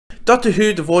Doctor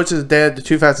Who, The Voyage of the Dead, the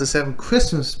 2007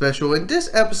 Christmas special. And this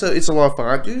episode is a lot of fun.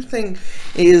 I do think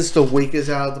it is the weakest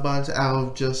out of the bunch, out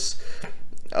of just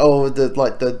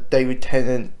the David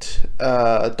Tennant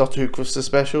Doctor Who Christmas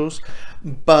specials.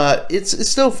 But it's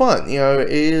still fun. You know, it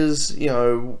is, you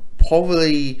know,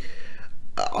 probably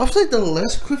I'll say the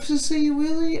less Christmassy,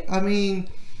 really. I mean,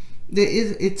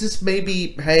 it's just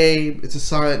maybe, hey, it's a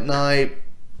silent night,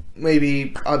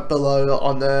 maybe below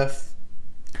on Earth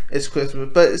it's Christmas,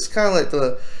 but it's kind of like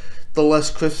the less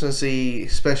Christmassy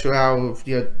special out of,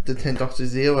 you know, the 10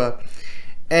 Doctors era.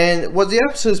 And what the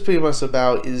episode is pretty much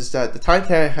about is that the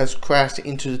Titanic has crashed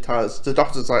into the TARDIS. The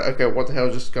Doctor's like, okay, what the hell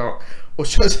what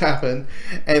just happened?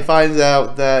 And finds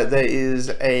out that there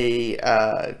is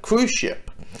a cruise ship,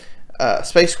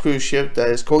 space cruise ship that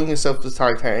is calling itself the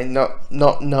Titanic,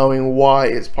 not knowing why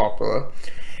it's popular.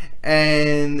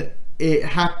 And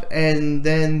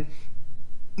then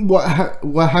what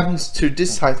happens to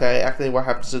this Titanic? Actually, what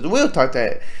happens to the real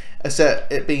Titanic?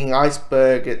 Except it being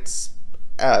iceberg, it's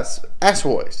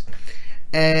asteroids,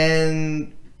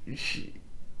 and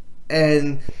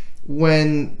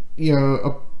when, you know,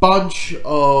 a bunch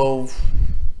of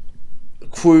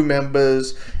crew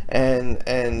members and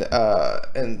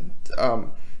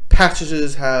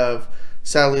passengers have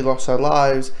sadly lost their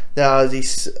lives, there are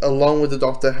these, along with the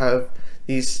Doctor, have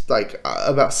these like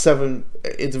about 7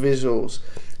 individuals,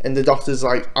 and the Doctor's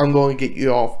like, I'm going to get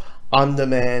you off. I'm the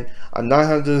man. I'm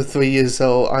 903 years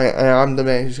old. I'm the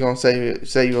man who's going to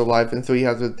save your life, and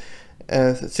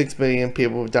 306 million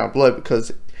people down below,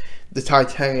 because the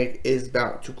Titanic is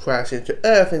about to crash into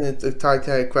Earth, and if the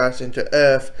Titanic crashes into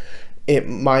Earth, it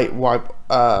might wipe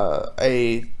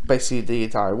basically the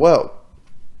entire world.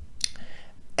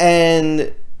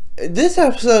 And this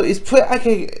episode is pretty,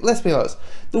 okay, let's be honest.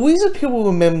 The reason people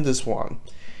remember this one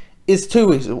is 2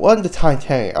 reasons. One, the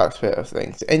Titanic aspect of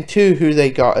things, and 2, who they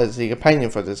got as the companion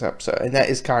for this episode, and that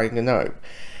is Kylie Minogue.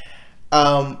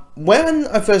 When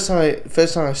I first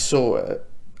time I saw it,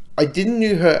 I didn't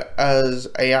know her as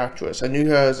an actress. I knew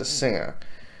her as a singer,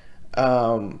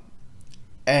 and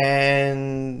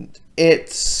her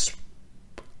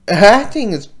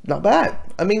acting is not bad.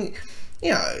 I mean,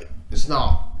 you know, it's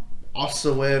not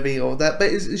Oscar worthy or that,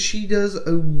 but she does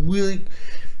a really,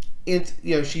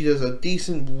 she does a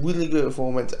decent, really good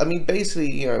performance. I mean,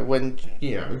 basically, you know, when,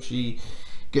 you know, she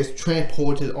gets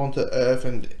transported onto Earth,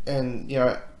 and you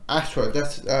know, Astra,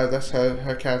 that's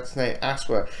her character's name,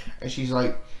 Astra, and she's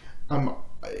like,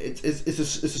 it's a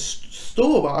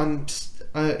store, but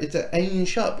it's an alien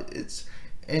shop.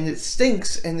 And it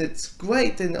stinks, and it's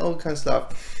great, and all kind of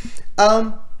stuff.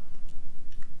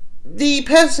 The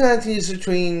personalities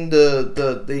between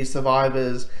the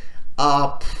survivors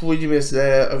are pretty much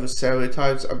there over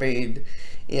stereotypes. I mean,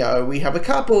 you know, we have a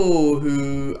couple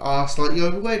who are slightly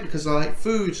overweight because they like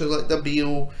food, so like they'll be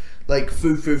all like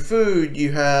food.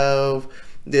 You have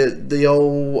the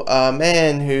old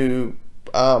man who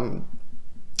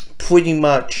pretty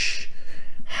much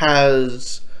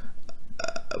has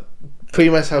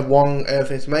have wrong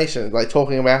Earth information, like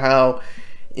talking about how,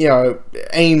 you know,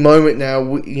 any moment now,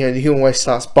 you know, the human race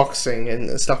starts boxing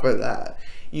and stuff like that.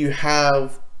 You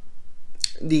have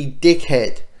the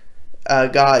dickhead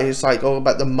guy who's like all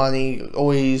about the money,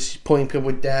 always putting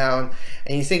people down,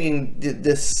 and he's thinking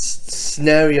this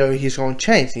scenario he's going to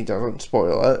change. He doesn't,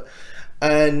 spoil it.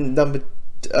 And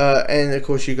and of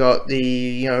course you got the,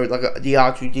 you know, like the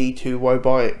R2D2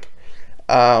 robotic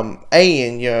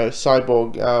alien, you know,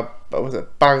 cyborg. What was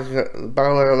it,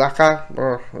 Bagalaka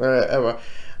or whatever?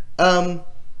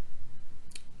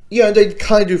 You know, they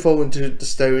kind of do fall into the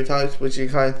stereotypes, which you're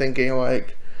kind of thinking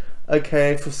like,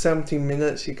 okay, for 17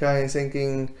 minutes, you're kind of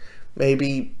thinking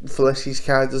maybe flesh these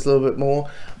characters a little bit more.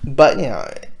 But, you know,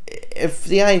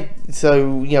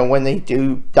 so, you know, when they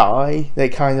do die, they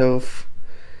kind of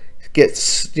have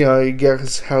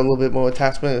a little bit more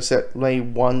attachment, except maybe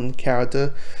one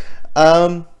character.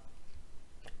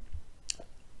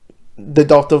 The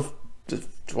Doctor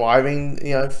driving,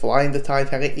 you know, flying the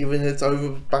Titanic, even if it's over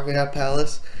Buckingham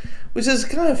Palace, which is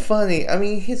kind of funny. I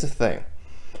mean, here's the thing.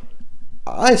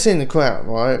 I've seen The Crown,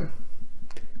 right?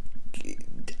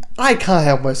 I can't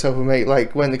help myself but make,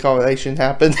 like, when the coronation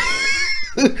happened,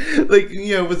 like,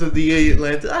 you know, with the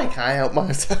Atlantis, I can't help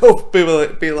myself be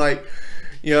like,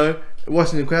 you know,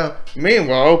 watching The Crown.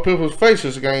 Meanwhile, people's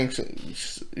faces are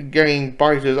getting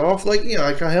bited off. Like, you know,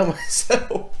 I can't help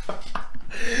myself.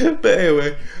 But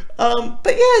anyway, but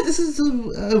yeah, this is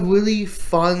a really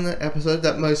fun episode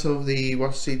that most of the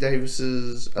Russell C.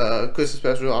 Davies's Christmas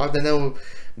special are. They're never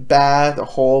bad or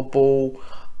horrible.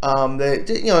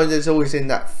 You know, there's always in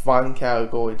that fun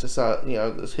category. Just you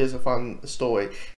know, here's a fun story.